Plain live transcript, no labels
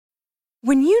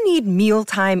When you need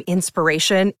mealtime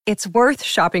inspiration, it's worth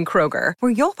shopping Kroger,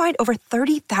 where you'll find over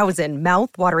 30,000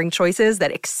 mouth-watering choices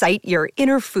that excite your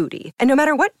inner foodie. And no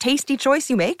matter what tasty choice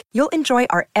you make, you'll enjoy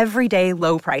our everyday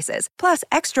low prices, plus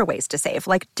extra ways to save,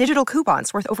 like digital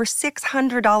coupons worth over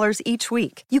 $600 each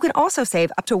week. You can also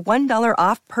save up to $1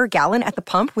 off per gallon at the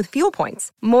pump with fuel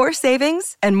points. More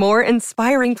savings and more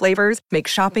inspiring flavors make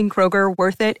shopping Kroger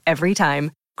worth it every time.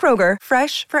 Kroger,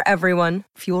 fresh for everyone.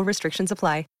 Fuel restrictions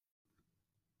apply.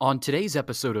 On today's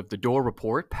episode of The Door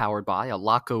Report, powered by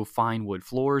Alaco Fine Wood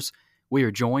Floors, we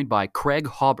are joined by Craig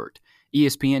Haubert,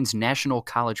 ESPN's National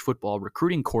College Football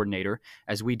Recruiting Coordinator,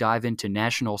 as we dive into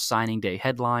National Signing Day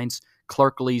headlines,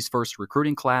 Clark Lea's first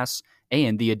recruiting class,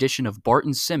 and the addition of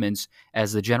Barton Simmons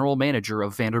as the general manager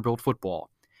of Vanderbilt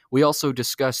football. We also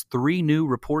discuss 3 new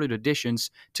reported additions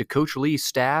to Coach Lee's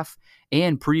staff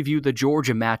and preview the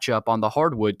Georgia matchup on the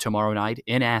hardwood tomorrow night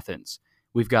in Athens.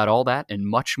 We've got all that and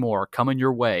much more coming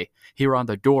your way here on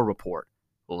The Door Report.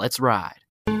 Let's ride.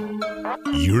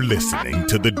 You're listening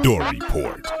to The Door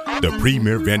Report, the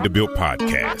premier Vanderbilt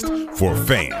podcast for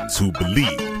fans who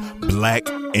believe black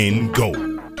and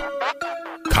gold.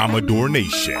 Commodore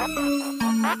Nation.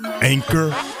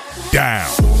 Anchor down.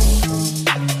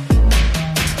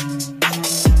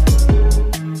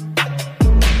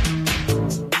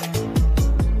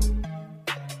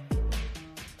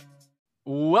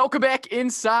 Welcome back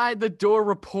inside The Door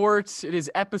Report. It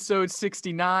is episode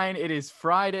 69. It is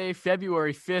Friday,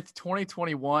 February 5th,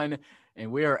 2021,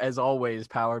 and we are, as always,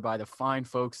 powered by the fine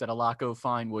folks at Alaco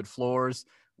Fine Wood Floors.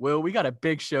 Will, we got a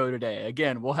big show today.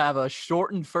 Again, we'll have a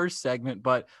shortened first segment,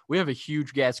 but we have a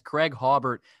huge guest, Craig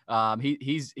Haubert.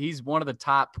 He's one of the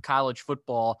top college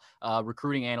football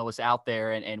recruiting analysts out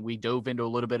there, and we dove into a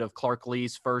little bit of Clark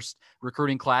Lea's first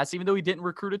recruiting class, even though he didn't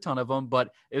recruit a ton of them,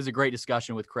 but it was a great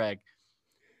discussion with Craig.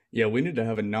 Yeah, we need to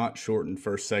have a not shortened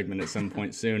first segment at some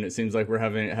point soon. It seems like we're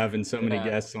having so many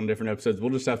guests on different episodes. We'll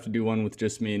just have to do one with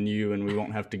just me and you, and we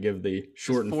won't have to give the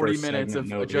shortened 40 first minutes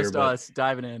segment of just here, us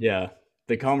diving in. Yeah,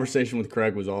 the conversation with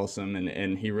Craig was awesome,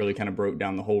 and he really kind of broke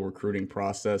down the whole recruiting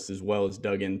process as well as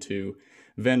dug into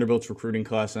Vanderbilt's recruiting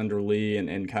class under Lee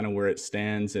and kind of where it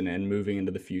stands and moving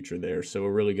into the future there. So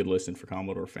a really good listen for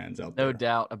Commodore fans out there. No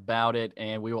doubt about it.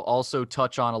 And we will also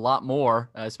touch on a lot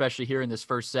more, especially here in this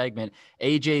first segment.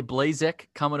 AJ Blazek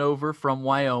coming over from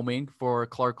Wyoming for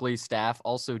Clark Lee's staff.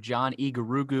 Also John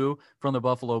Igarugu from the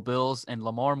Buffalo Bills and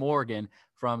Lamar Morgan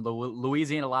from the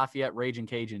Louisiana Lafayette Raging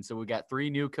Cajuns. So we got 3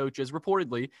 new coaches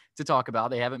reportedly to talk about.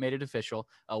 They haven't made it official.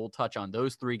 We'll touch on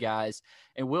those 3 guys.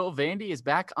 And Will, Vandy is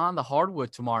back on the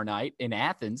hardwood tomorrow night in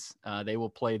Athens. They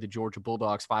will play the Georgia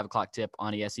Bulldogs 5 o'clock tip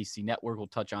on the SEC Network. We'll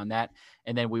touch on that.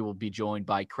 And then we will be joined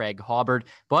by Craig Haubert.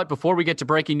 But before we get to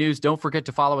breaking news, don't forget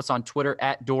to follow us on Twitter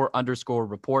at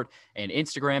 @door_report and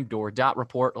Instagram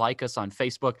door.report. Like us on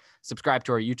Facebook. Subscribe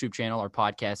to our YouTube channel. Our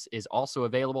podcast is also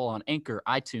available on Anchor,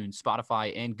 iTunes,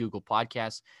 Spotify, and Google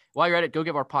Podcasts. While you're at it, go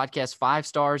give our podcast 5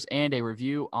 stars and a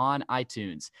review on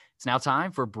iTunes. It's now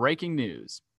time for breaking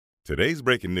news. Today's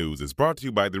breaking news is brought to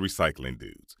you by the Recycling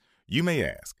Dudes. You may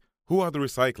ask, who are the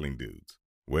Recycling Dudes?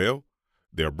 Well,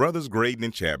 they're brothers Graydon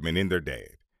and Chapman and their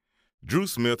dad. Drew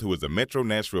Smith, who is a Metro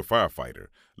Nashville firefighter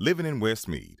living in West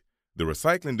Meade. The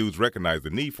Recycling Dudes recognize the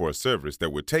need for a service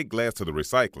that would take glass to the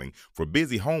recycling for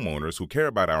busy homeowners who care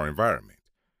about our environment.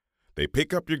 They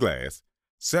pick up your glass,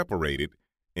 separate it,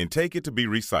 and take it to be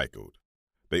recycled.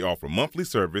 They offer monthly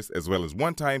service as well as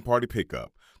one-time party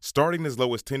pickup, starting as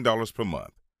low as $10 per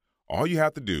month. All you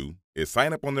have to do is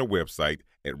sign up on their website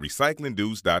at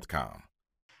recyclingdudes.com.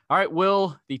 All right,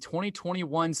 Will, the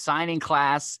 2021 signing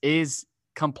class is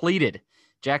completed.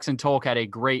 Jackson Tolk had a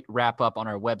great wrap-up on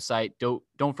our website.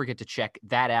 Don't forget to check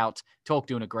that out. Tolk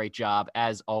doing a great job,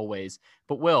 as always.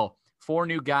 But, Will, 4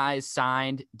 new guys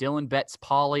signed. Dylan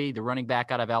Betts-Pauley, the running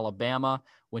back out of Alabama,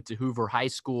 went to Hoover High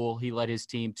School. He led his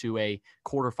team to a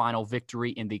quarterfinal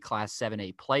victory in the Class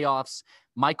 7A playoffs.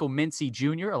 Michael Mincy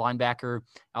Jr., a linebacker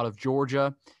out of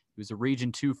Georgia. He was a Region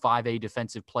 2 5A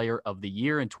Defensive Player of the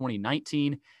Year in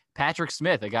 2019. Patrick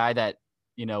Smith, a guy that,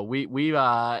 you know, we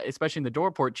especially in the Door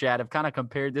Report chat, have kind of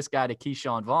compared this guy to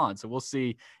Keyshawn Vaughn. So we'll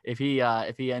see if he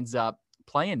ends up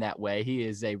playing that way. He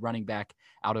is a running back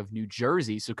out of New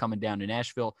Jersey, so coming down to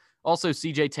Nashville. Also,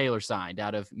 C.J. Taylor signed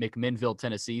out of McMinnville,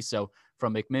 Tennessee. So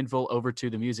from McMinnville over to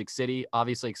the Music City.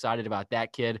 Obviously excited about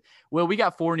that kid. Well, we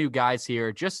got 4 new guys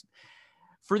here. Just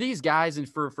for these guys and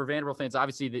for Vanderbilt fans,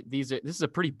 obviously this is a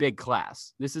pretty big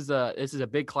class. This is a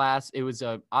big class. It was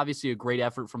obviously a great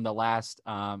effort from the last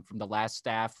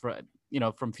staff,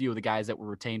 from few of the guys that were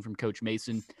retained from Coach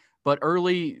Mason. But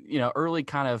early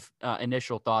kind of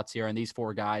initial thoughts here on these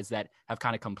 4 guys that have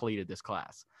kind of completed this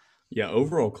class. Yeah,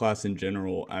 overall class in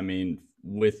general, I mean,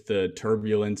 with the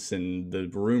turbulence and the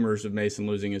rumors of Mason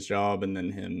losing his job and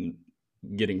then him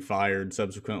getting fired,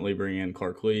 subsequently bringing in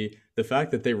Clark Lee, the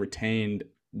fact that they retained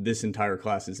this entire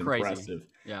class is Crazy. impressive.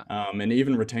 Yeah. And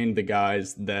even retained the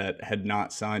guys that had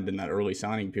not signed in that early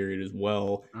signing period as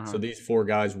well. So these four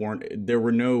guys there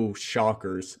were no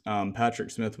shockers. Patrick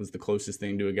Smith was the closest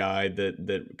thing to a guy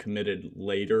that committed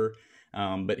later,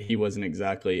 but he wasn't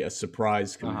exactly a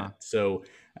surprise commit. So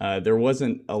there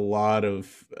wasn't a lot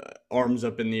of arms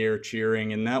up in the air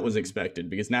cheering, and that was expected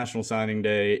because National Signing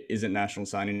Day isn't National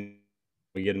Signing.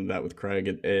 We get into that with Craig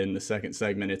in the second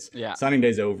segment. It's signing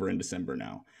day's over in December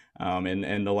now.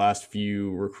 And the last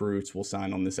few recruits will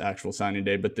sign on this actual signing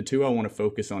day. But the two I want to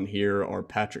focus on here are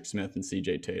Patrick Smith and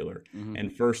CJ Taylor.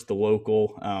 And first, the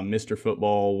local Mr.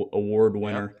 Football Award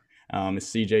winner. Is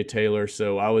CJ Taylor.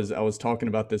 So I was talking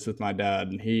about this with my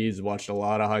dad, and he's watched a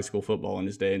lot of high school football in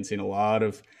his day and seen a lot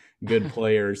of good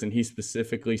players. And he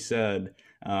specifically said,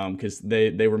 because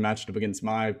they were matched up against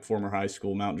my former high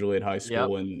school, Mount Juliet High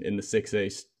School, in the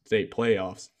 6A state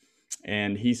playoffs.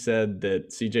 And he said that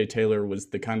CJ Taylor was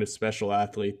the kind of special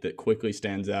athlete that quickly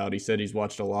stands out. He said he's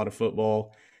watched a lot of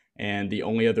football, and the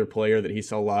only other player that he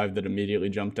saw live that immediately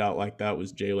jumped out like that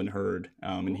was Jalen Hurd.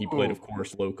 And he played, of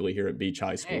course, locally here at Beach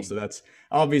High School. Hey. So that's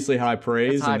obviously high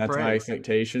praise, That's high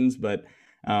expectations. But,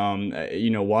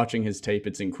 watching his tape,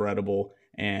 it's incredible.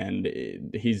 And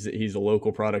he's a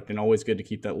local product, and always good to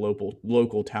keep that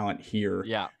local talent here,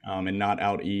 and not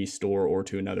out east or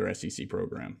to another SEC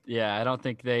program. Yeah, I don't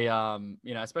think they,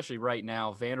 especially right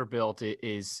now, Vanderbilt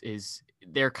is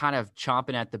they're kind of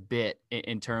chomping at the bit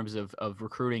in terms of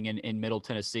recruiting in Middle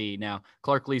Tennessee. Now,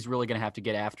 Clark Lee's really going to have to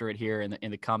get after it here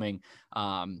in the coming,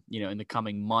 in the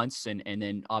coming months, and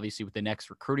then obviously with the next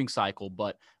recruiting cycle.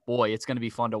 But boy, it's going to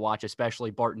be fun to watch, especially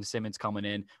Barton Simmons coming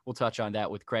in. We'll touch on that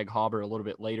with Craig Haubert a little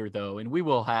bit later, though, and we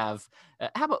will have.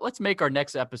 How about let's make our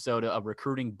next episode a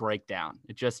recruiting breakdown?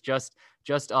 Just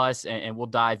us, and we'll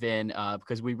dive in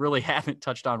because we really haven't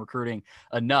touched on recruiting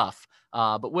enough.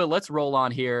 But Will, let's roll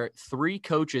on here. 3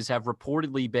 coaches have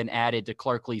reportedly been added to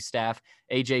Clark Lee's staff.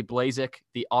 A.J. Blazek,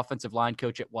 the offensive line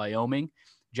coach at Wyoming.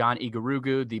 John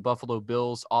Igarugu, the Buffalo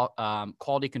Bills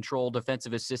quality control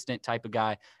defensive assistant type of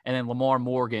guy. And then Lamar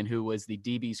Morgan, who was the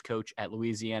DB's coach at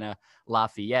Louisiana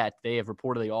Lafayette. They have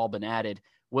reportedly all been added.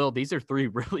 Will, these are 3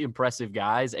 really impressive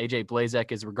guys. A.J.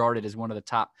 Blazek is regarded as one of the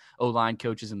top O-line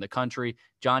coaches in the country.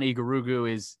 John Igarugu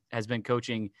has been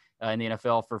coaching in the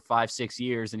NFL for 5-6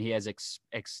 years, and he has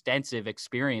extensive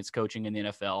experience coaching in the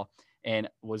NFL and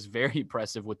was very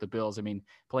impressive with the Bills. I mean,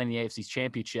 playing the AFC's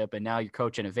championship, and now you're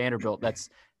coaching at Vanderbilt. That's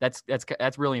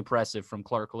really impressive from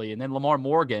Clark Lee. And then Lamar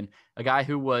Morgan, a guy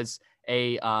who was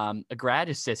a grad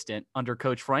assistant under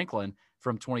Coach Franklin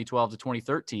from 2012 to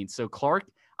 2013. So Clark,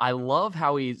 I love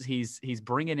how he's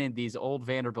bringing in these old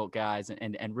Vanderbilt guys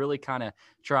and really kind of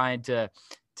trying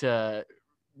to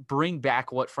bring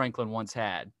back what Franklin once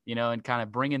had, and kind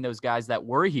of bring in those guys that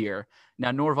were here. Now,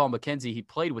 Norval McKenzie, he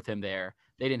played with him there.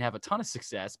 They didn't have a ton of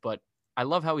success, but I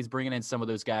love how he's bringing in some of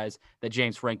those guys that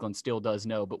James Franklin still does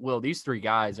know. But Will, these 3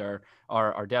 guys are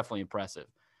definitely impressive.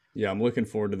 Yeah, I'm looking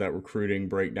forward to that recruiting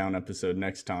breakdown episode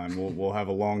next time. We'll have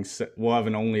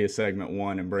only a segment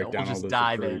 1 and break down all those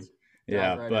recruits.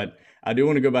 But I do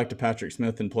want to go back to Patrick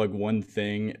Smith and plug one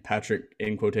thing. Patrick,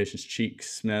 in quotations, Cheek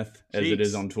Smith, as it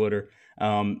is on Twitter.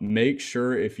 Make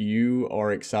sure if you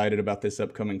are excited about this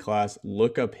upcoming class,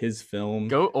 look up his film.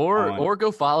 Go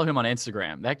follow him on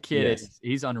Instagram. That kid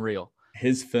he's unreal.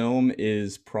 His film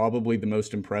is probably the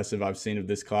most impressive I've seen of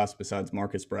this class besides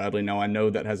Marcus Bradley. Now, I know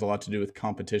that has a lot to do with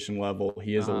competition level.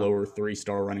 He is a lower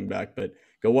 3-star running back, but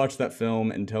go watch that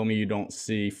film and tell me you don't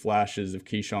see flashes of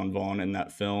Keyshawn Vaughn in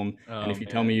that film. And if you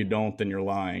tell me you don't, then you're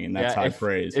lying, and that's high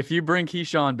praise. If you bring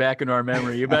Keyshawn back into our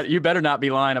memory, you better not be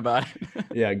lying about it.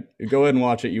 Yeah, go ahead and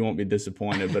watch it. You won't be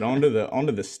disappointed. But onto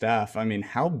the staff. I mean,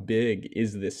 how big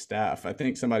is this staff? I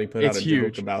think somebody put out a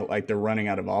joke about like they're running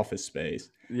out of office space.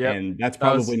 Yeah, and that's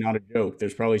probably not a joke.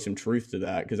 There's probably some truth to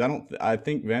that because I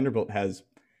think Vanderbilt has.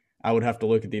 I would have to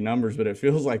look at the numbers, but it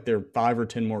feels like there are 5 or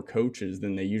 10 more coaches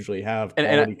than they usually have.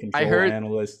 Quality control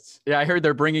analysts. Yeah, I heard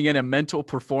they're bringing in a mental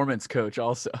performance coach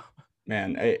also.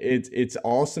 Man, it's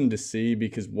awesome to see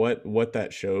because what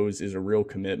that shows is a real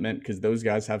commitment because those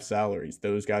guys have salaries.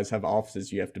 Those guys have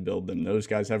offices you have to build them. Those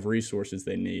guys have resources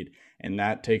they need, and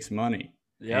that takes money.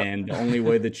 Yep. And the only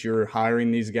way that you're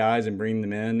hiring these guys and bringing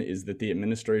them in is that the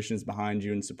administration is behind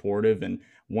you and supportive. And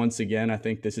once again, I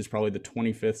think this is probably the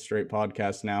 25th straight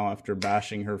podcast now after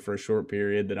bashing her for a short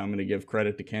period that I'm going to give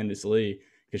credit to Candace Lee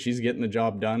because she's getting the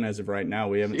job done as of right now.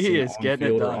 We haven't seen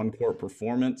on-field or on-court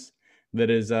performance, that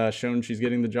has shown she's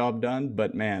getting the job done.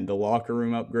 But man, the locker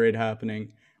room upgrade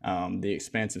happening, the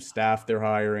expansive staff they're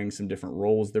hiring, some different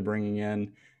roles they're bringing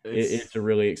in. It's a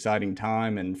really exciting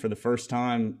time. And for the first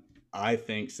time, I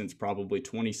think since probably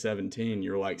 2017,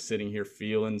 you're like sitting here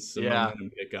feeling some Yeah. momentum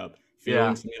pick up, Yeah.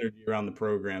 feeling some energy around the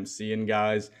program, seeing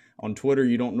guys on Twitter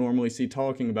you don't normally see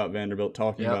talking about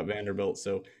Vanderbilt.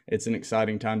 So it's an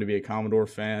exciting time to be a Commodore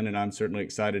fan, and I'm certainly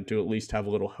excited to at least have a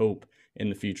little hope in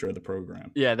the future of the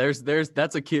program. Yeah,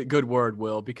 that's a good word,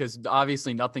 Will, because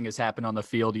obviously nothing has happened on the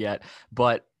field yet.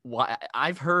 But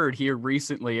I've heard here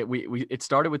recently, it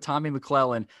started with Tommy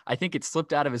McClellan. I think it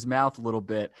slipped out of his mouth a little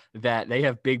bit that they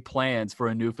have big plans for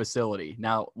a new facility.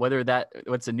 Now, whether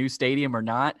what's a new stadium or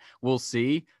not, we'll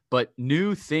see. But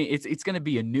it's going to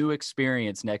be a new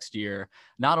experience next year,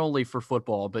 not only for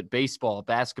football but baseball,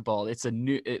 basketball. It's a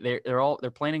new.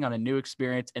 They're planning on a new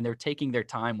experience, and they're taking their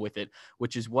time with it,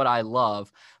 which is what I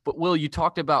love. But Will, you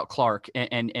talked about Clark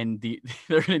and they're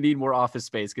going to need more office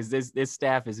space because this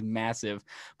staff is massive.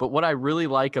 But what I really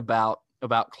like about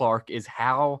Clark is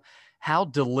how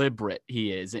deliberate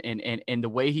he is and the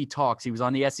way he talks. He was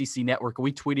on the SEC network.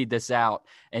 We tweeted this out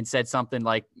and said something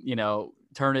like,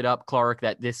 turn it up, Clark,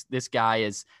 that this guy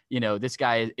is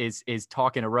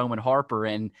talking to Roman Harper.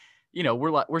 And,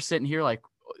 we're sitting here like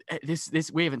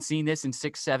this, we haven't seen this in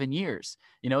 6-7 years.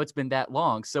 It's been that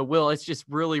long. So Will, it's just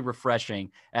really refreshing,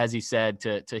 as he said,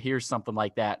 to hear something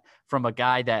like that from a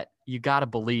guy that you got to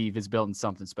believe is building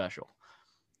something special.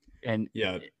 And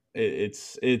yeah,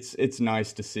 it's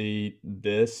nice to see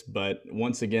this, but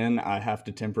once again, I have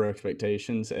to temper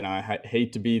expectations, and I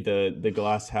hate to be the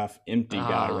glass half empty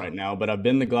guy right now, but I've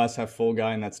been the glass half full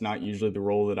guy, and that's not usually the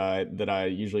role that I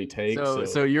usually take.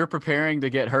 So you're preparing to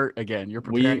get hurt again. You're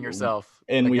preparing yourself.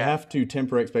 And again. We have to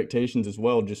temper expectations as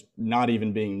well, just not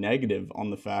even being negative on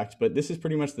the fact. But this is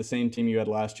pretty much the same team you had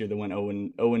last year that went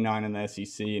 0-9 in the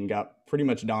SEC and got pretty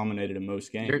much dominated in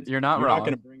most games. You're not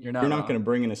wrong. You're not going to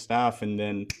bring in a staff and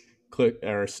then click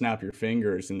or snap your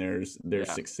fingers and there's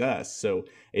success. So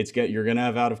you're going to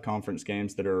have out of conference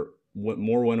games that are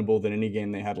more winnable than any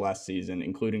game they had last season,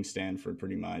 including Stanford,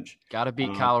 pretty much. Got to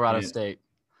beat Colorado State.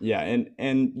 Yeah,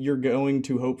 and you're going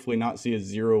to hopefully not see a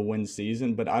 0-win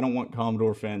season, but I don't want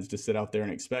Commodore fans to sit out there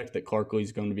and expect that Clark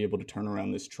Lee's going to be able to turn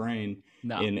around this train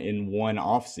in one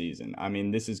off season. I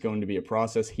mean, this is going to be a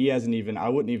process. I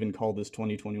wouldn't even call this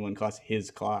 2021 class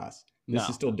his class. This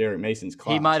is still Derek Mason's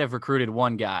class. He might have recruited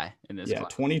one guy in this class.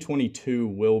 2022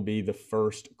 will be the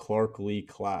first Clark Lee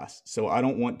class. So I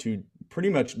don't want to – pretty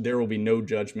much there will be no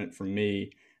judgment from me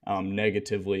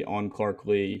negatively on Clark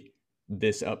Lee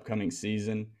this upcoming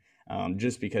season,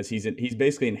 just because he's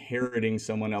basically inheriting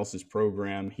someone else's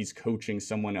program. He's coaching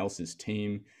someone else's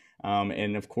team.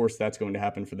 And of course that's going to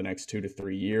happen for the next 2 to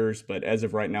 3 years. But as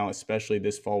of right now, especially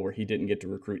this fall where he didn't get to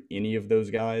recruit any of those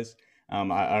guys,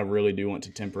 I really do want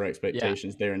to temper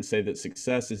expectations there and say that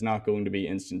success is not going to be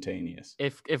instantaneous.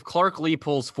 If Clark Lee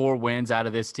pulls 4 wins out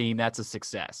of this team, that's a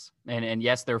success. And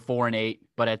yes, they're 4-8,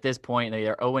 but at this point they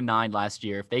are 0-9 last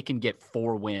year. If they can get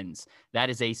 4 wins, that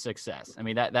is a success. I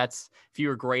mean, that's if you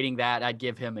were grading that, I'd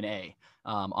give him an A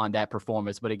on that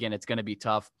performance. But again, it's going to be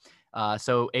tough.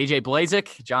 So AJ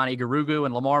Blazik, Johnny Garugu,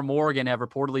 and Lamar Morgan have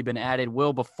reportedly been added.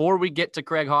 Will, before we get to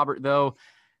Craig Haubert, though,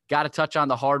 got to touch on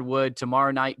the hardwood.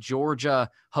 Tomorrow night, Georgia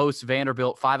hosts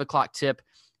Vanderbilt, 5:00 tip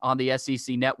on the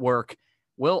SEC network.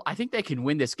 Will, I think they can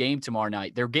win this game tomorrow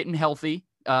night. They're getting healthy.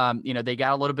 They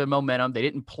got a little bit of momentum. They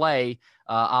didn't play,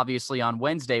 obviously, on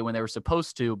Wednesday when they were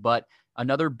supposed to, but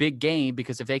another big game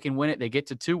because if they can win it, they get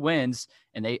to 2 wins.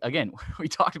 And we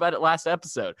talked about it last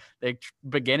episode. They're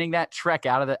beginning that trek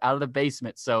out of the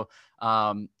basement. So,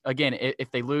 again,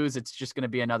 if they lose, it's just going to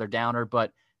be another downer,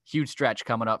 but huge stretch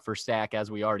coming up for Stack, as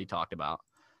we already talked about.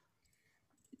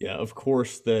 Yeah, of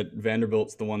course that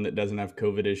Vanderbilt's the one that doesn't have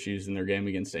COVID issues, and their game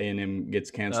against A&M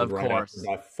gets canceled right after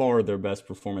by far their best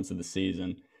performance of the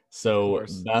season. So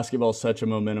basketball is such a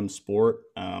momentum sport.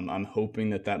 I'm hoping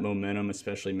that momentum,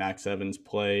 especially Max Evans'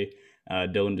 play,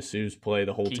 Dylan Dessou's play,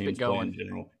 the whole team's play in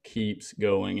general, keeps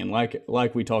going. And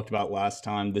like we talked about last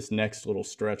time, this next little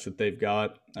stretch that they've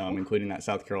got, including that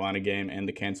South Carolina game and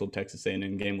the canceled Texas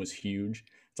A&M game, was huge.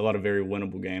 It's a lot of very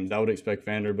winnable games. I would expect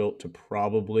Vanderbilt to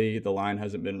the line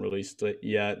hasn't been released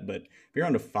yet, but if you're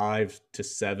on a 5 to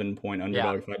 7 point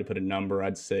underdog, if I had to put a number,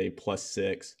 I'd say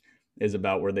 +6 is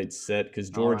about where they'd sit, because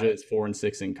Georgia is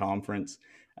 4-6 in conference,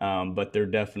 but they're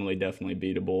definitely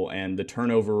beatable. And the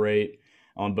turnover rate,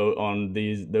 on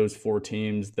those 4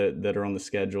 teams that are on the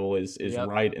schedule is Yep.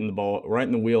 right in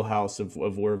the wheelhouse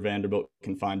of where Vanderbilt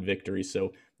can find victory.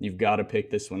 So you've got to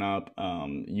pick this one up.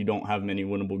 You don't have many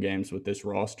winnable games with this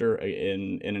roster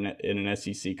in an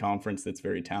SEC conference that's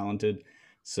very talented.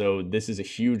 So this is a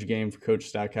huge game for Coach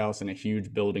Stackhouse and a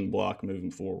huge building block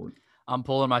moving forward. I'm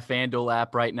pulling my FanDuel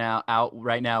app right now,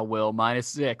 Will,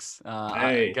 -6.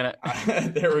 Hey,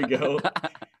 there we go.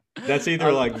 That's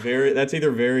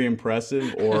either very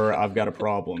impressive or I've got a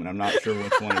problem, and I'm not sure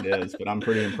which one it is, but I'm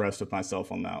pretty impressed with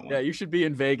myself on that one. Yeah, you should be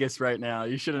in Vegas right now.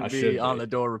 You shouldn't be on the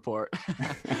Door Report.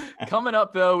 Coming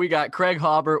up, though, we got Craig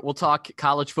Haubert. We'll talk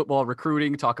college football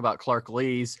recruiting, talk about Clark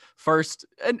Lee's first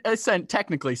and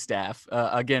technically staff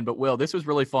again. But, Will, this was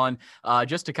really fun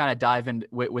just to kind of dive in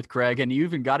with Craig. And you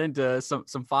even got into some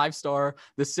 5-star,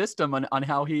 the system on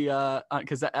how he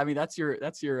because, I mean, that's your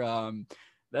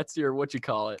what you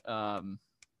call it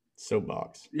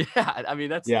soapbox. Yeah, I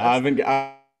mean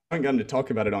I haven't gotten to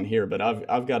talk about it on here, but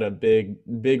I've got a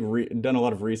done a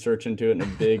lot of research into it and a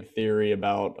big theory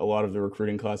about a lot of the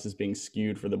recruiting classes being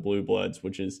skewed for the Blue Bloods,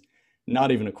 which is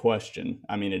not even a question.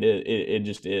 I mean, it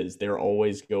just is. They're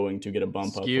always going to get a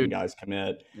bump up when guys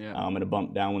commit, and a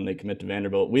bump down when they commit to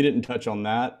Vanderbilt. We didn't touch on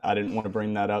that. I didn't want to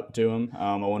bring that up to him.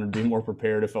 I wanted to be more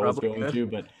prepared if I was going to,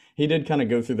 but he did kind of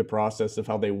go through the process of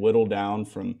how they whittle down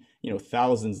from,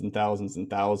 thousands and thousands and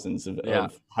thousands of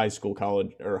high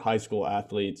school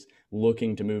athletes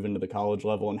looking to move into the college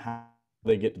level, and how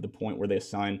they get to the point where they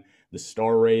assign the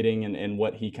star rating and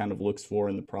what he kind of looks for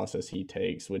in the process he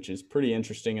takes, which is pretty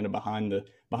interesting, and a behind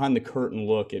the curtain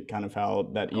look at kind of how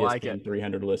that ESPN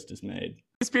 300 list is made.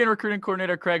 ESPN recruiting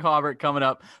coordinator Craig Haubert coming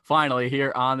up finally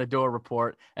here on the Door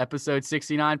Report, episode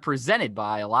 69, presented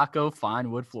by Alaco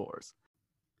Fine Wood Floors.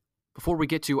 Before we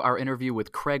get to our interview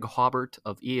with Craig Haubert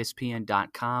of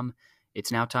ESPN.com,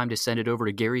 it's now time to send it over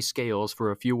to Gary Scales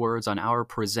for a few words on our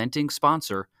presenting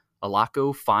sponsor,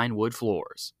 Alaco Fine Wood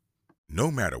Floors. No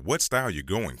matter what style you're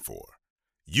going for,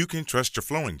 you can trust your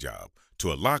flooring job to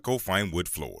Alaco Fine Wood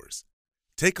Floors.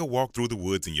 Take a walk through the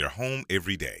woods in your home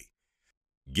every day.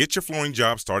 Get your flooring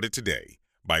job started today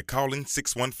by calling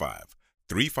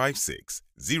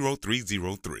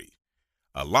 615-356-0303.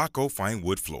 Alaco Fine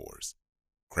Wood Floors.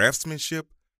 Craftsmanship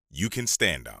you can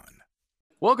stand on.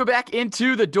 Welcome back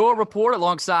into the Door Report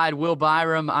alongside Will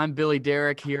Byram. I'm Billy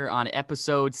Derrick here on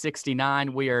episode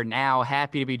 69. We are now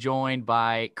happy to be joined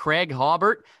by Craig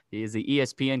Haubert. He is the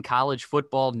ESPN College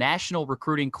Football National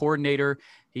Recruiting Coordinator.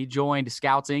 He joined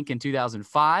Scouts Inc. in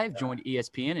 2005, joined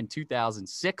ESPN in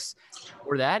 2006.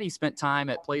 For that, he spent time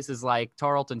at places like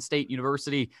Tarleton State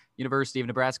University, University of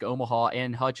Nebraska, Omaha,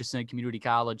 and Hutchinson Community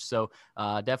College. So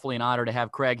definitely an honor to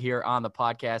have Craig here on the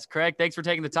podcast. Craig, thanks for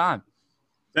taking the time.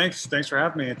 Thanks for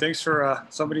having me, and thanks for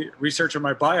somebody researching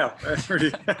my bio.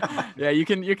 Yeah, you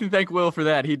can thank Will for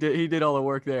that. He did all the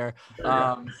work there.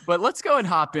 But let's go and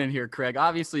hop in here, Craig.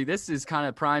 Obviously, this is kind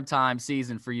of prime time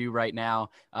season for you right now.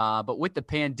 But with the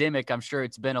pandemic, I'm sure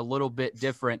it's been a little bit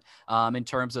different in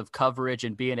terms of coverage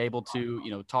and being able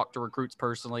to talk to recruits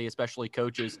personally, especially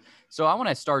coaches. So I want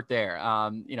to start there.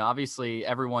 Obviously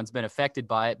everyone's been affected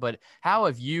by it, but how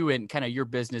have you and kind of your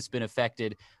business been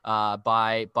affected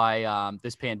by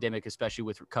this pandemic, especially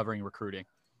with covering recruiting?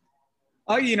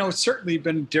 It's certainly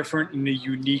been different in a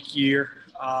unique year.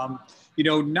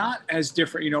 Not as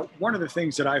different. One of the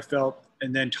things that I felt,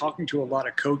 and then talking to a lot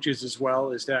of coaches as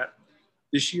well, is that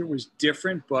this year was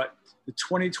different, but the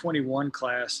 2021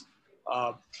 class,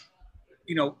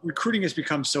 recruiting has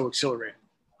become so accelerated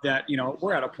that,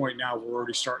 we're at a point now where we're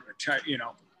already starting to,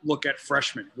 look at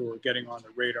freshmen who are getting on the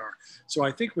radar. So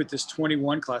I think with this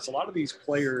 21 class, a lot of these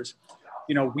players,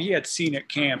 we had seen at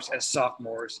camps as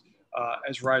sophomores,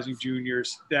 as rising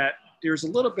juniors, that there's a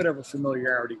little bit of a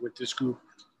familiarity with this group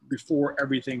before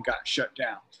everything got shut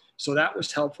down. So that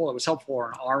was helpful. It was helpful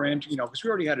on our end, because we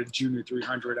already had a junior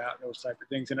 300 out and those type of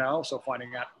things. And I also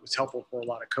finding out it was helpful for a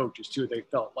lot of coaches too. They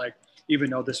felt like even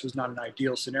though this was not an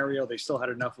ideal scenario, they still had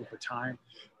enough of a time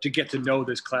to get to know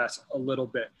this class a little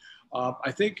bit.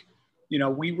 I think,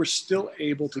 we were still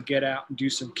able to get out and do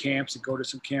some camps and go to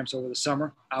some camps over the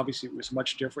summer. Obviously, it was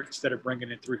much different. Instead of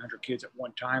bringing in 300 kids at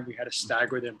one time, we had to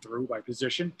stagger them through by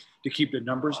position to keep the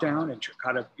numbers down and to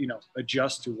kind of,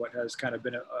 adjust to what has kind of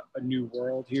been a new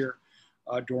world here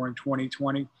during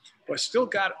 2020. But still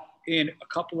got in a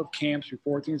couple of camps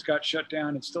before things got shut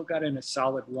down and still got in a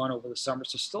solid run over the summer.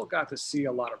 So still got to see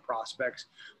a lot of prospects.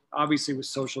 Obviously, with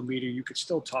social media, you could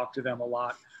still talk to them a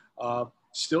lot.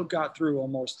 Still got through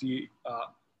almost a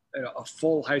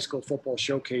full high school football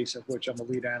showcase, of which I'm a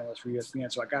lead analyst for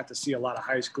ESPN. So I got to see a lot of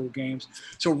high school games.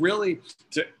 So really,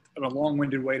 in a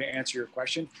long-winded way to answer your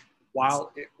question,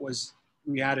 while it was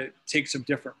we had to take some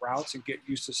different routes and get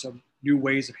used to some new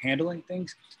ways of handling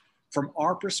things. From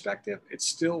our perspective, it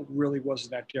still really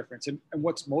wasn't that difference. And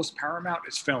what's most paramount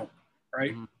is film,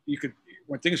 right? Mm-hmm. You could,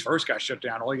 when things first got shut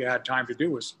down, all you had time to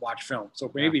do was watch film. So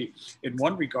maybe in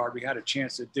one regard, we had a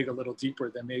chance to dig a little deeper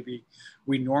than maybe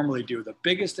we normally do. The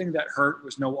biggest thing that hurt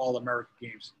was no All-American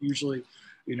games. Usually,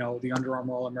 you know, the Under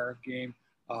Armour All-American game,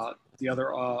 the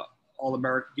other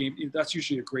All-American game, that's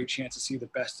usually a great chance to see the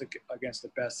best against the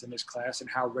best in this class and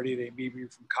how ready they may be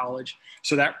from college.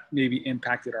 So that maybe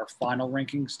impacted our final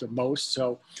rankings the most.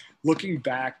 So looking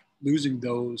back, losing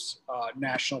those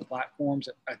national platforms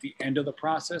at the end of the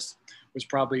process was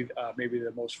probably maybe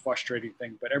the most frustrating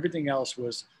thing. But everything else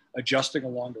was adjusting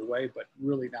along the way, but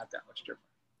really not that much different.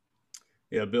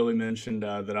 Yeah, Billy mentioned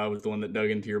that I was the one that dug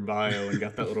into your bio and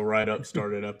got that little write-up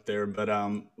started up there. But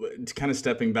kind of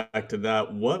stepping back to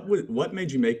that, what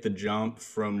made you make the jump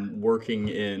from working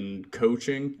in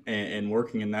coaching and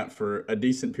working in that for a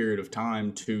decent period of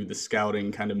time to the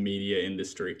scouting kind of media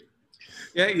industry?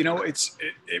 Yeah, you know, it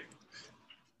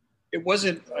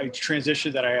wasn't a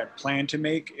transition that I had planned to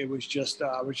make. It was just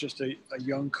I was just a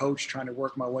young coach trying to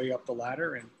work my way up the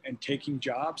ladder and taking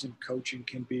jobs. And coaching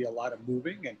can be a lot of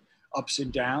moving and ups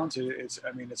and downs. It's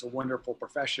a wonderful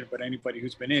profession, but anybody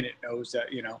who's been in it knows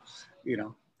that you know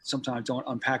sometimes don't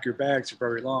unpack your bags for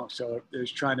very long. So it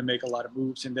was trying to make a lot of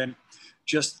moves, and then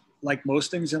just like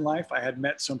most things in life, I had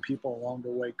met some people along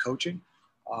the way coaching,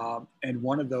 and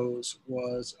one of those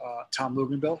was Tom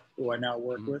Luganbill, who I now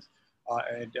work with.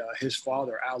 And his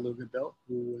father, Al Luganbill,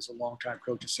 who was a longtime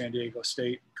coach at San Diego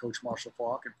State, Coach Marshall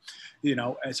Falk. And, you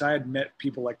know, as I had met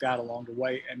people like that along the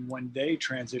way, and when they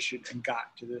transitioned and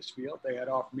got to this field, they had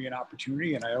offered me an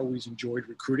opportunity, and I always enjoyed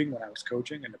recruiting when I was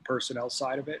coaching and the personnel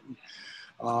side of it. And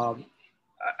I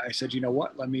said, you know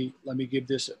what, let me give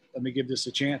this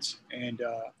a chance. And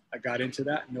I got into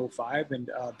that in 2005 and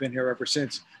been here ever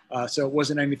since. So it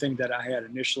wasn't anything that I had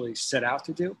initially set out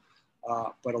to do.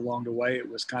 But along the way, it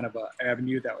was kind of an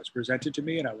avenue that was presented to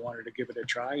me, and I wanted to give it a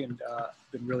try, and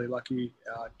been really lucky.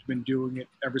 Been doing it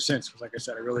ever since. Because like I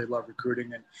said, I really love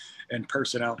recruiting and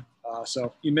personnel.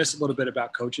 So you miss a little bit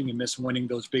about coaching. You miss winning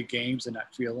those big games and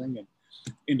that feeling and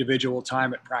individual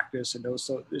time at practice and those.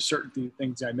 So there's certain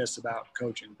things I miss about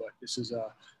coaching, but this is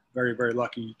very, very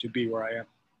lucky to be where I am.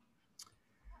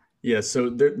 Yeah, so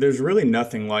there's really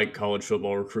nothing like college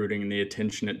football recruiting and the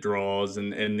attention it draws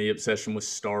and the obsession with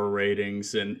star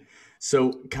ratings. And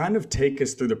so kind of take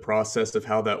us through the process of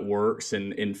how that works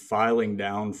and in filing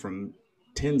down from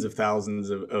tens of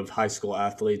thousands of high school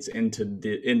athletes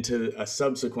into a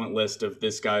subsequent list of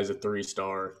this guy's a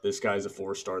 3-star, this guy's a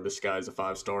 4-star, this guy's a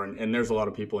 5-star. And there's a lot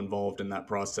of people involved in that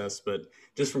process, but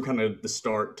just from kind of the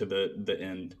start to the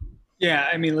end. Yeah,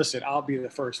 I mean, listen, I'll be the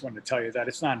first one to tell you that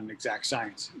it's not an exact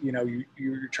science. You know,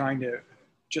 you're trying to,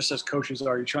 just as coaches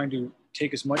are, you're trying to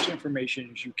take as much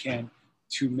information as you can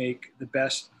to make the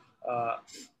best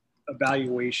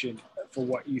evaluation for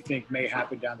what you think may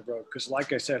happen down the road. Because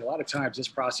like I said, a lot of times this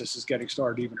process is getting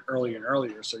started even earlier and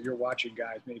earlier. So you're watching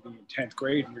guys maybe in 10th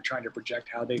grade and you're trying to project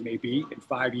how they may be in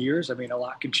 5 years. I mean, a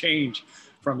lot can change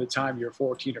from the time you're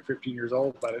 14 or 15 years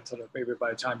old, maybe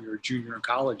by the time you're a junior in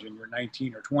college and you're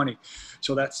 19 or 20.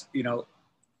 So that's, you know,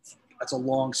 that's a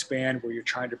long span where you're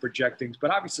trying to project things.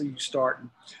 But obviously you start, and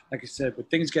like I said, with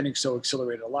things getting so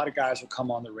accelerated, a lot of guys will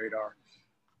come on the radar.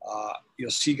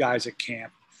 You'll see guys at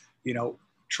camp, you know,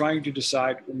 trying to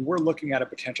decide when we're looking at a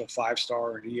potential 5-star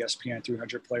or an ESPN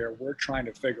 300 player, we're trying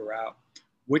to figure out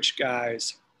which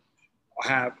guys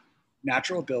have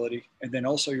natural ability. And then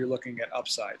also you're looking at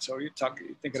upside. So you're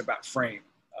thinking about frame,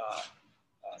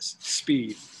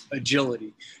 speed,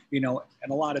 agility, you know,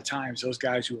 and a lot of times those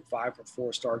guys who are 5 or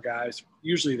 4-star guys,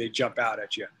 usually they jump out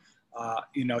at you.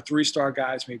 You know, 3-star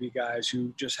guys, maybe guys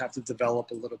who just have to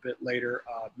develop a little bit later,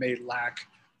 may lack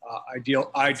ideal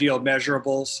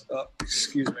measurables.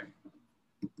 Excuse me.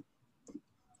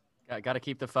 Got to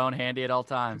keep the phone handy at all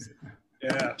times.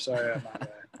 Yeah, sorry, my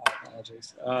bad.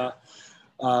 Apologies. What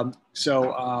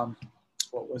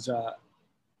was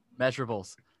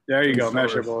measurables? There you go,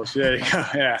 measurables. There you go.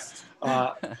 Yeah.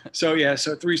 So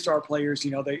 3-star players,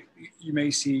 you know, you may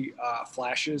see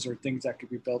flashes or things that could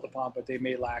be built upon, but they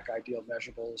may lack ideal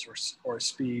measurables or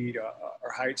speed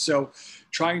or height. So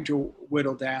trying to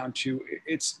whittle down to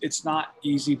it's not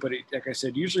easy, but like I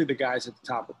said, usually the guys at the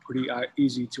top are pretty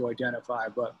easy to identify.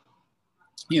 But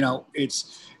you know, it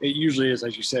usually is,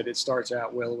 as you said, it starts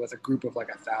out with a group of like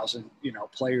 1,000, you know,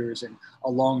 players, and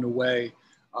along the way,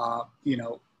 you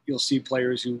know, you'll see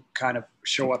players who kind of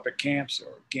show up at camps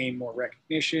or gain more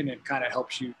recognition and kind of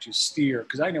helps you to steer.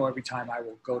 Because I know every time I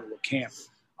will go to a camp,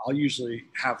 I'll usually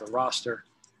have the roster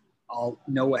I'll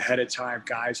know ahead of time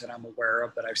guys that I'm aware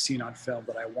of that I've seen on film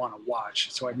that I want to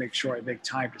watch. So I make sure I make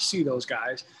time to see those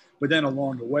guys. But then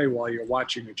along the way, while you're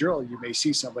watching a drill, you may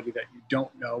see somebody that you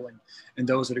don't know. And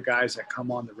those are the guys that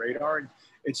come on the radar. And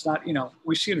it's not,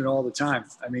 we've seen it all the time.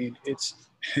 I mean,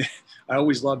 I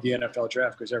always love the NFL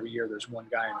draft because every year there's one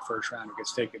guy in the first round who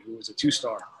gets taken who is a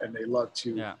 2-star, and they love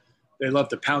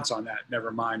to pounce on that.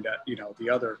 Never mind that, the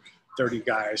other 30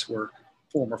 guys were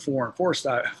former 4 and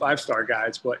 5-star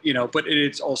guys, but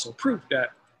it's also proof that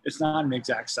it's not an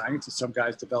exact science, and some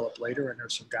guys develop later, and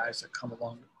there's some guys that come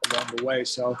along the way.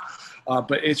 So,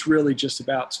 but it's really just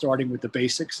about starting with the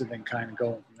basics and then kind of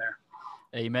going from there.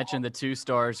 You mentioned the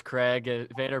 2-stars, Craig.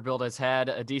 Vanderbilt has had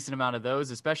a decent amount of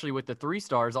those, especially with the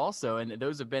 3-stars also, and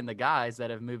those have been the guys that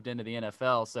have moved into the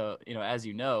NFL. So, as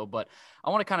you know, but I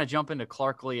want to kind of jump into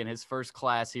Clark Lee in his first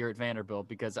class here at Vanderbilt,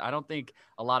 because I don't think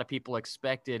a lot of people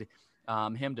expected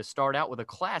him to start out with a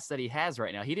class that he has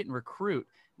right now. He didn't recruit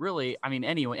really,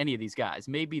 any of these guys.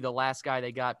 Maybe the last guy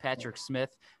they got, Patrick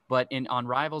Smith, but on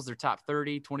Rivals, they're top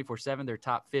 30, 24/7, they're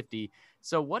top 50.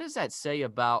 So what does that say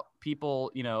about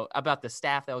people, about the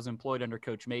staff that was employed under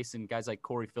Coach Mason, guys like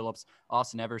Corey Phillips,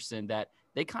 Austin Everson, that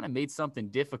they kind of made something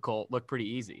difficult look pretty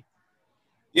easy?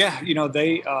 Yeah,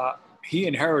 he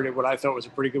inherited what I thought was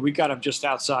a pretty good. We got him just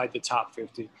outside the top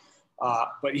 50.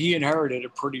 But he inherited a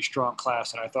pretty strong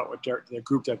class, and I thought the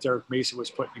group that Derek Mason was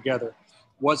putting together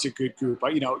was a good group.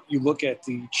 But, you look at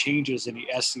the changes in the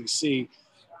SEC,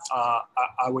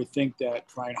 I would think that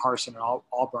Brian Harsin and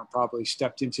Auburn probably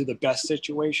stepped into the best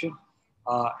situation.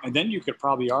 And then you could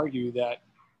probably argue that,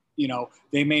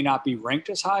 they may not be ranked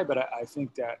as high, but I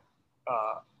think that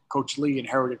Coach Lee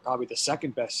inherited probably the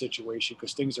second best situation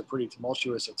because things are pretty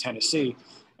tumultuous at Tennessee.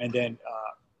 And then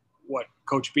what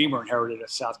Coach Beamer inherited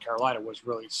at South Carolina was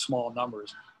really small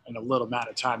numbers and a little amount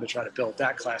of time to try to build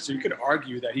that class. So you could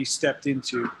argue that he stepped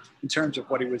into, in terms of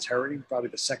what he was inheriting, probably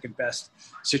the second best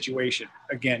situation,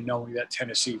 again, knowing that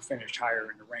Tennessee finished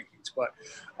higher in the rankings. But,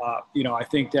 I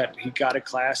think that he got a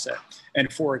class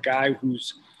and for a guy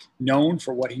who's known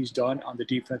for what he's done on the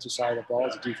defensive side of the ball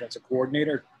as a defensive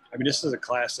coordinator, this is a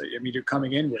class that, you're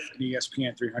coming in with an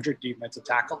ESPN 300 defensive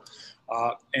tackle.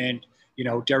 And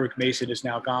Derek Mason is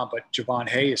now gone, but Javon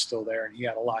Hay is still there, and he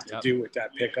had a lot to do with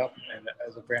that pickup. And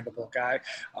as a Vanderbilt guy,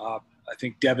 I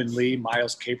think Devin Lee,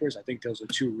 Miles Capers, I think those are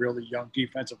two really young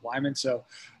defensive linemen. So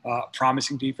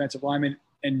promising defensive linemen,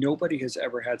 and nobody has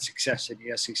ever had success in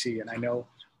the SEC. And I know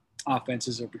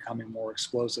offenses are becoming more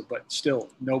explosive, but still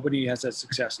nobody has had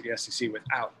success in the SEC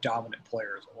without dominant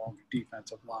players along the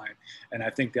defensive line. And I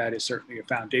think that is certainly a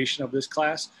foundation of this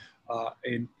class.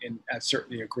 And that's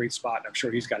certainly a great spot. And I'm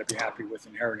sure he's got to be happy with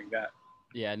inheriting that.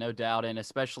 Yeah, no doubt. And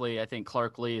especially I think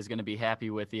Clark Lee is going to be happy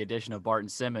with the addition of Barton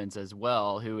Simmons as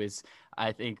well, who is,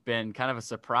 I think, been kind of a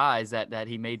surprise that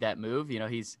he made that move.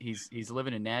 He's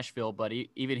living in Nashville, but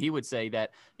even he would say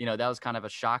that, that was kind of a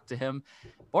shock to him.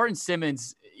 Barton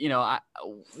Simmons,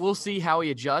 we'll see how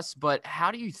he adjusts, but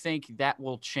how do you think that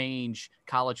will change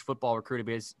college football recruiting?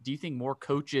 Because do you think more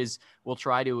coaches will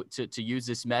try to use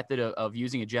this method of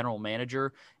using a general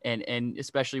manager, and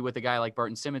especially with a guy like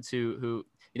Barton Simmons who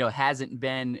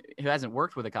hasn't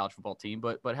worked with a college football team,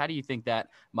 but how do you think that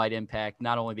might impact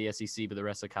not only the SEC, but the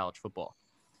rest of college football?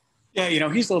 Yeah,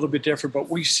 he's a little bit different, but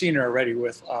we've seen it already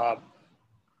with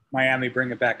Miami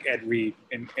bringing back Ed Reed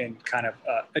in kind of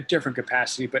a different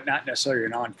capacity, but not necessarily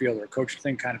an on-field or coach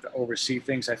thing, kind of to oversee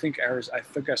things. I think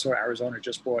I saw Arizona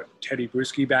just brought Teddy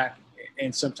Bruschi back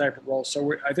in some type of role.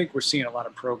 So I think we're seeing a lot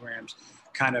of programs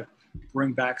kind of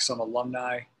bring back some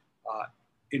alumni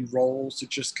in roles to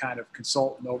just kind of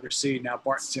consult and oversee. Now,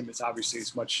 Barton Simmons obviously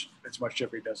is much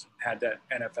different. He doesn't have that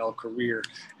NFL career,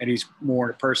 and he's more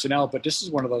into personnel. But this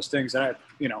is one of those things that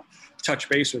I, touch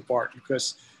base with Barton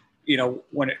because,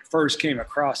 when it first came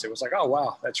across, it was like, oh,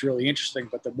 wow, that's really interesting.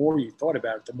 But the more you thought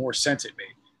about it, the more sense it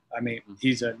made.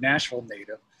 He's a Nashville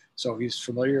native, so he's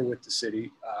familiar with the city.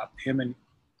 Him and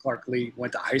Clark Lee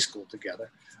went to high school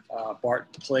together.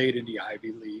 Barton played in the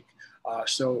Ivy League.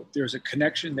 So there's a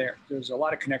connection there. There's a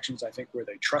lot of connections, I think, where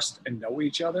they trust and know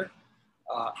each other.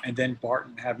 And then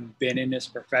Barton, having been in this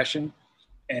profession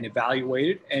and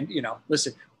evaluated, and,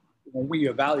 listen, when we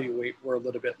evaluate, we're a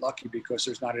little bit lucky because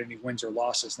there's not any wins or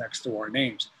losses next to our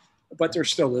names. But there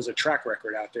still is a track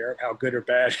record out there of how good or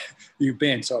bad you've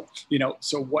been. So,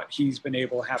 so what he's been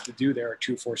able to have to do there at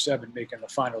 247, making the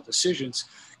final decisions,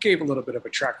 gave a little bit of a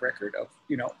track record of,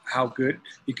 how good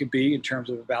he could be in terms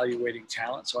of evaluating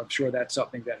talent. So I'm sure that's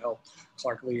something that helped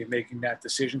Clark Lee in making that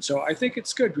decision. So I think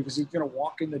it's good because he's going to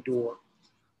walk in the door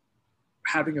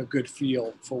having a good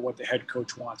feel for what the head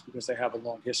coach wants because they have a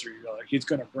long history. He's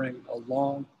going to bring a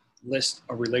long list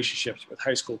of relationships with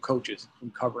high school coaches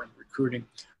from covering recruiting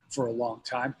for a long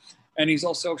time. And he's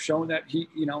also shown that he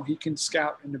can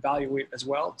scout and evaluate as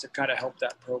well to kind of help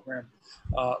that program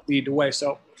lead the way.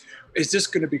 So is this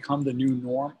going to become the new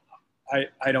norm?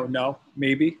 I don't know,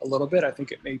 maybe a little bit. I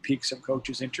think it may pique some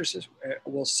coaches' interests.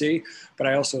 We'll see. But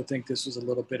I also think this was a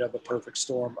little bit of a perfect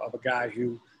storm of a guy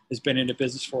who has been in the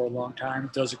business for a long time,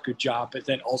 does a good job, but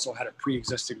then also had a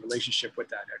pre-existing relationship with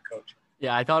that head coach.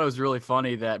 Yeah, I thought it was really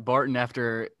funny that Barton,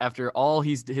 after all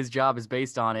his job is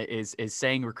based on it is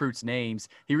saying recruits' names,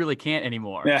 he really can't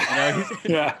anymore.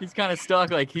 Yeah. He's kind of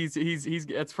stuck. Like he's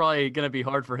that's probably gonna be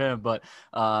hard for him. But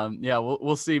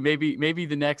we'll see. Maybe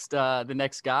the next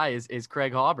guy is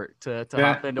Craig Haubert to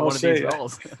hop into one of these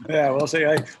roles. Yeah, we'll see.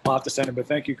 I'll have to send him, but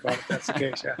thank you, Carl, if that's the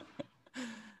case. Yeah.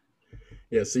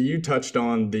 Yeah, so you touched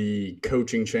on the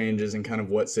coaching changes and kind of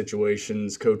what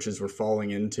situations coaches were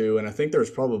falling into. And I think there's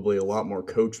probably a lot more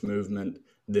coach movement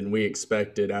than we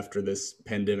expected after this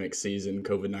pandemic season,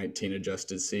 COVID-19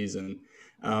 adjusted season.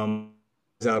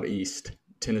 Out east,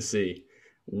 Tennessee,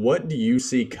 what do you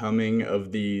see coming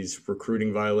of these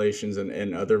recruiting violations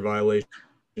and other violations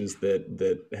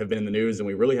that have been in the news and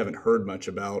we really haven't heard much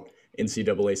about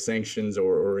NCAA sanctions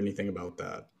or anything about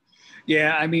that?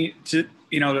 Yeah, I mean, to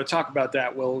talk about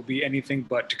that will be anything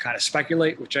but to kind of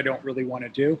speculate, which I don't really want to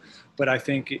do. But I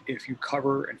think if you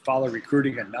cover and follow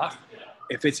recruiting enough,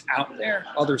 if it's out there,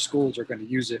 other schools are going to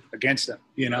use it against them,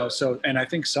 So, and I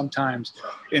think sometimes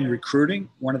in recruiting,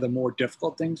 one of the more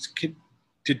difficult things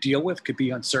to deal with could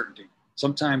be uncertainty.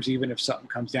 Sometimes even if something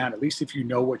comes down, at least if you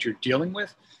know what you're dealing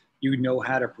with, you know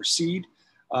how to proceed.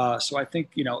 So I think,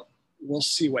 we'll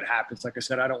see what happens. Like I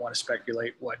said, I don't want to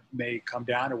speculate what may come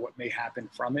down or what may happen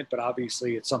from it, but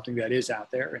obviously it's something that is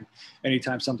out there. And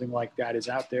anytime something like that is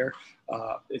out there,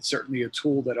 it's certainly a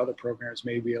tool that other programs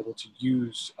may be able to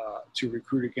use to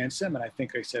recruit against them. And I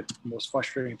think I said the most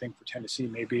frustrating thing for Tennessee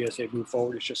maybe as they move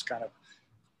forward is just kind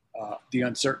of the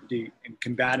uncertainty in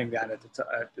combating that at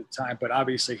the time. But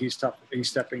obviously he's tough. He's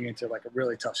stepping into like a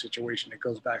really tough situation. It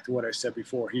goes back to what I said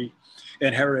before. He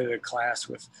inherited a class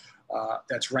with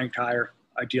that's ranked higher,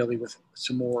 ideally with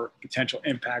some more potential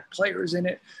impact players in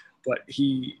it. But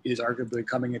he is arguably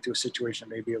coming into a situation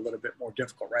maybe a little bit more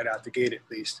difficult right out the gate, at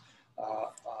least.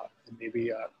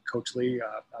 Maybe Coach Lee,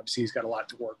 obviously he's got a lot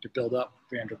to work to build up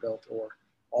Vanderbilt or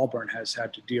Auburn has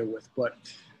had to deal with. But,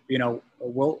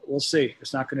 we'll see.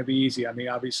 It's not going to be easy. I mean,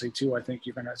 obviously, too, I think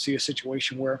you're going to see a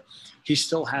situation where he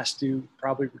still has to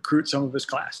probably recruit some of his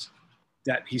class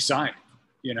that he signed.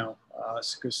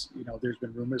 Because, there's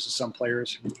been rumors of some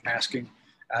players asking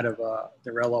out of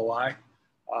their LOI.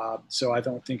 So I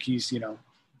don't think he's,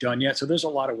 done yet. So there's a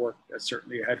lot of work that's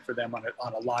certainly ahead for them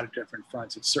on a lot of different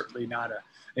fronts. It's certainly not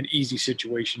an easy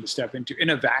situation to step into.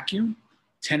 In a vacuum,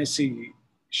 Tennessee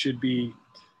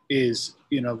is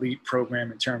an elite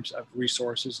program in terms of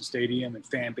resources and stadium and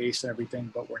fan base and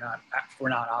everything, but we're not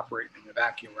operating in a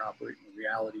vacuum. We're operating in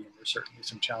reality, and there's certainly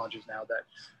some challenges now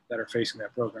that are facing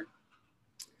that program.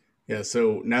 Yeah,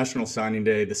 so National Signing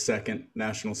Day, the second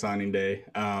National Signing Day,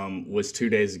 was 2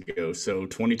 days ago. So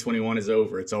 2021 is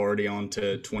over. It's already on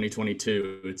to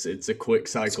 2022. It's a quick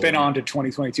cycle. It's been on to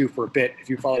 2022 for a bit. If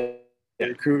you follow the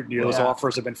recruiting, those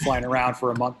offers have been flying around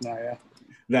for a month now, yeah.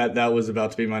 That was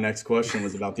about to be my next question,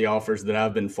 was about the offers that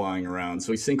have been flying around.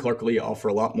 So we've seen Clark Lee offer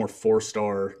a lot more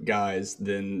four-star guys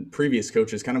than previous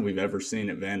coaches kind of we've ever seen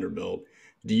at Vanderbilt.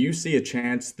 Do you see a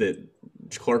chance that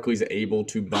Clark Lee's able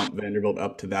to bump Vanderbilt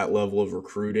up to that level of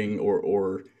recruiting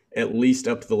or at least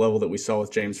up to the level that we saw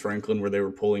with James Franklin where they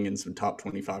were pulling in some top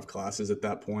 25 classes at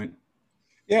that point?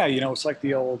 Yeah, it's like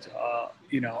the old,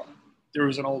 there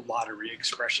was an old lottery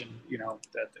expression,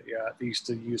 that they used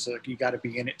to use, like, you got to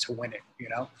be in it to win it,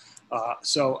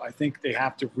 So I think they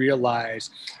have to realize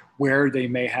where they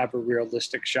may have a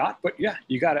realistic shot. But, yeah,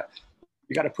 you got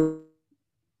to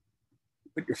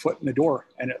put your foot in the door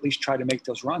and at least try to make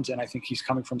those runs. And I think he's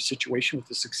coming from a situation with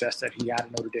the success that he had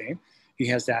at Notre Dame. He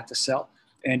has that to sell.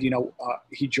 And,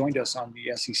 he joined us on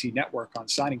the SEC network on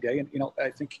signing day. And, I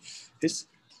think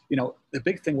the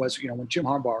big thing was, when Jim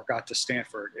Harbaugh got to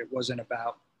Stanford, it was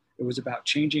about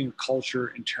changing culture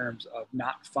in terms of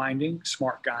not finding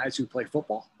smart guys who play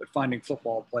football, but finding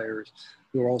football players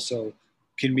who also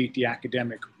can meet the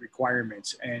academic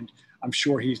requirements. And I'm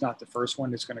sure he's not the first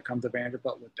one that's going to come to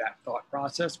Vanderbilt with that thought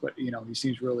process, but, he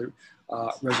seems really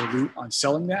resolute on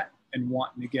selling that and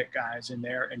wanting to get guys in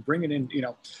there and bringing in,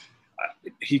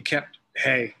 he kept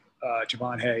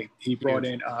Javon Hay. He brought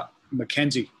in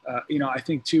McKenzie, I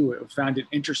think too, I found it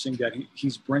interesting that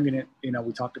he's bringing it,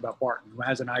 we talked about Barton, who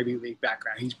has an Ivy League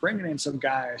background. He's bringing in some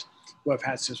guys who have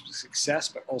had some success,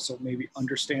 but also maybe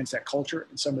understands that culture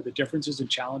and some of the differences and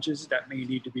challenges that may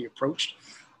need to be approached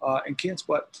in kids.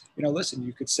 But, listen,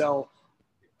 you could sell,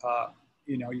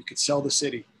 you could sell the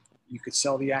city, you could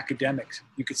sell the academics,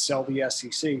 you could sell the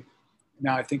SEC.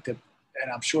 Now I think that,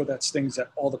 and I'm sure that's things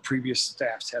that all the previous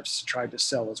staffs have tried to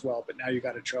sell as well. But now you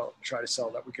got to try to sell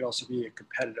that we could also be a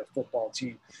competitive football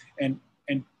team, and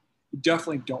you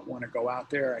definitely don't want to go out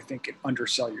there, I think, and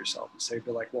undersell yourself and say,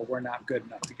 be like, well, we're not good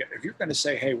enough to get. If you're going to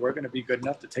say, hey, we're going to be good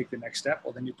enough to take the next step,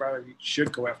 well, then you probably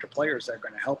should go after players that are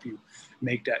going to help you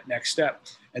make that next step.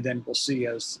 And then we'll see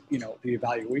as the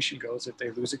evaluation goes if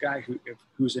they lose a guy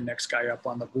who's the next guy up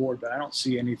on the board. But I don't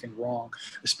see anything wrong,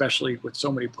 especially with so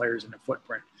many players in the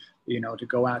footprint. To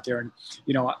go out there and,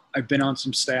 I've been on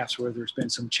some staffs where there's been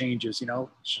some changes,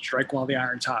 strike while the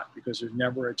iron's hot, because there's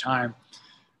never a time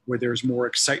where there's more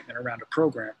excitement around a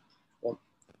program. Well,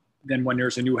 then when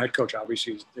there's a new head coach,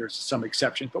 obviously there's some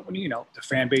exceptions, but when, the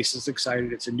fan base is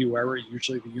excited, it's a new era.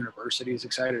 Usually the university is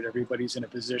excited. Everybody's in a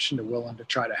position to willing to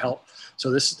try to help.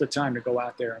 So this is the time to go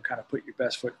out there and kind of put your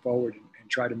best foot forward and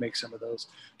try to make some of those,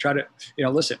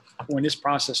 listen, when this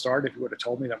process started, if you would have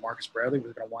told me that Marcus Bradley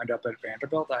was going to wind up at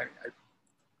Vanderbilt, I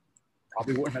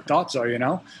probably wouldn't have thought so,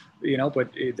 but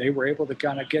they were able to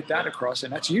kind of get that across,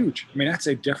 and that's huge. I mean, that's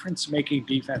a difference-making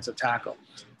defensive tackle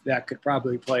that could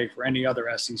probably play for any other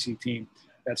SEC team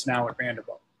that's now at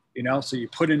Vanderbilt, so you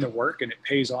put in the work and it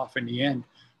pays off in the end.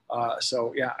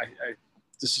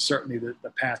 This is certainly the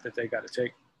path that they got to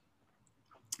take.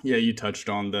 Yeah, you touched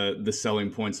on the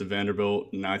selling points of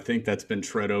Vanderbilt, and I think that's been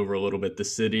tread over a little bit. The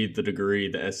city, the degree,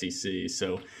 the SEC.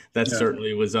 So that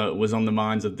certainly was on the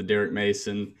minds of the Derek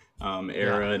Mason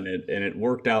era, and it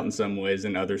worked out in some ways,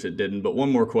 and others it didn't. But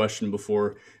one more question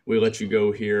before we let you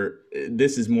go here.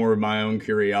 This is more of my own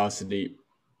curiosity.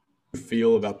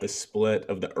 Feel about the split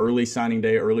of the early signing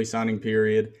day, early signing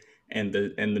period, and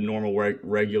the normal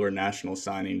regular national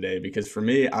signing day? Because for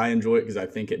me, I enjoy it because I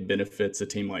think it benefits a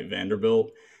team like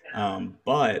Vanderbilt.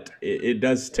 But it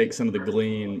does take some of the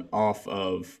gleam off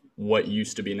of what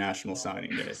used to be National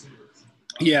Signing Day.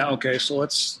 Yeah. Okay. So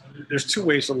there's two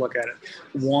ways to look at it.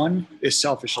 One is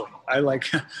selfishly. I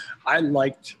liked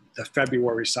the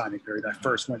February signing period, that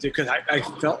first Wednesday, because I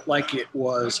felt like it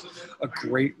was a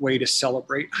great way to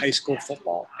celebrate high school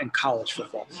football and college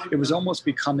football. It was almost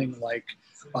becoming like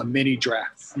a mini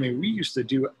draft. I mean, we used to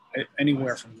do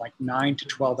anywhere from like 9 to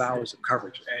 12 hours of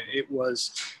coverage. And it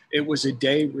was a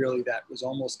day really that was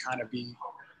almost kind of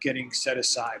getting set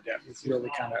aside. That was really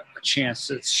kind of a chance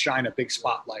to shine a big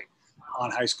spotlight on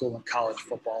high school and college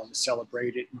football and to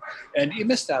celebrate it. And you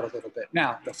missed out a little bit.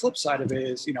 Now, the flip side of it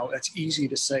is, that's easy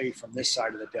to say from this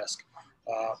side of the desk.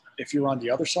 If you're on the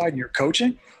other side and you're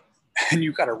coaching, and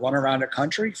you've got to run around the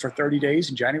country for 30 days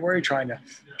in January trying to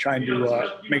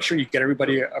make sure you get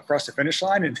everybody across the finish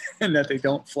line and that they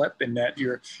don't flip, and that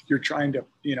you're trying to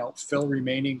fill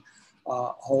remaining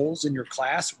holes in your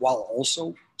class while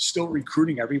also still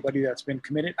recruiting everybody that's been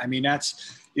committed. I mean,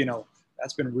 that's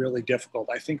been really difficult.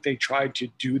 I think they tried to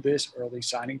do this early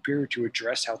signing period to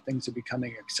address how things are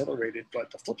becoming accelerated. But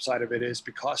the flip side of it is,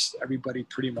 because everybody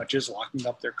pretty much is locking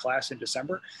up their class in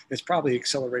December, it's probably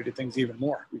accelerated things even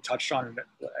more. We touched on it,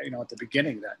 at the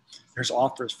beginning, that there's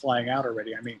offers flying out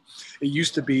already. I mean, it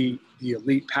used to be the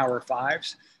elite Power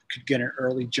Fives could get an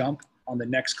early jump on the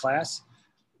next class,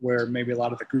 where maybe a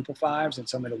lot of the group of fives and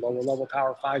some of the lower level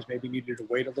Power Fives maybe needed to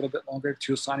wait a little bit longer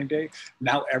to signing day.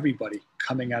 Now everybody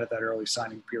coming out of that early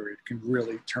signing period can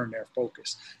really turn their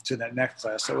focus to that next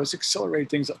class. So it's accelerated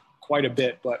things quite a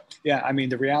bit. But yeah, I mean,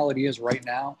 the reality is right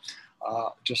now,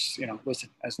 listen,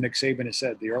 as Nick Saban has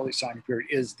said, the early signing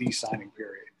period is the signing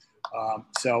period.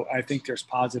 So I think there's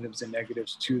positives and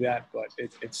negatives to that, but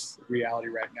it's reality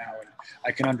right now. And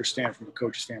I can understand from a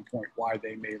coach's standpoint why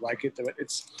they may like it, but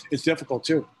it's difficult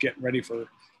too. Getting ready for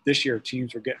this year,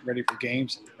 teams are getting ready for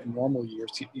games. In normal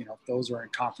years, those are in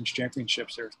conference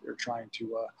championships. They're trying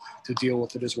to deal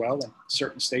with it as well. And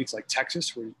certain states like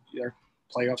Texas, where their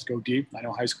playoffs go deep, I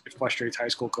know it frustrates high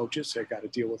school coaches. They got to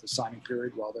deal with the signing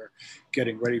period while they're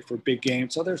getting ready for big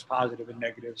games. So there's positive and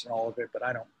negatives in all of it, but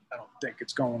I don't think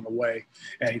it's going away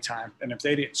anytime. And if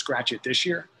they didn't scratch it this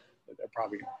year, they're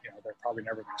probably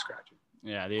never going to scratch it.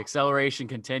 Yeah, the acceleration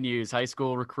continues. High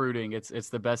school recruiting, it's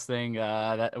the best thing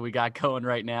that we got going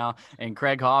right now. And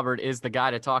Craig Haubert is the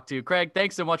guy to talk to. Craig,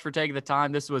 thanks so much for taking the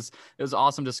time. It was an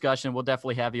awesome discussion. We'll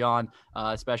definitely have you on,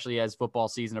 especially as football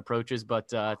season approaches. But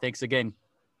thanks again.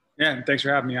 Yeah, and thanks for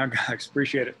having me on, guys.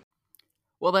 Appreciate it.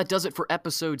 Well, that does it for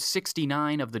episode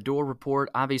 69 of The Door Report.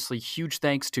 Obviously, huge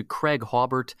thanks to Craig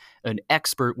Haubert, an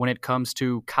expert when it comes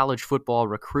to college football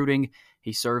recruiting.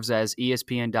 He serves as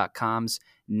ESPN.com's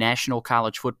National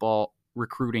College Football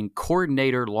Recruiting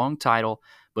Coordinator, long title,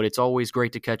 but it's always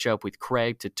great to catch up with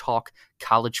Craig to talk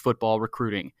college football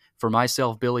recruiting. For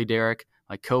myself, Billy Derrick,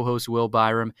 my co-host Will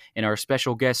Byram, and our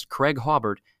special guest Craig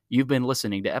Haubert, you've been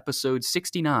listening to episode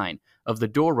 69 of The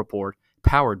Door Report,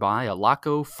 powered by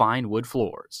Alaco Fine Wood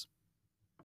Floors.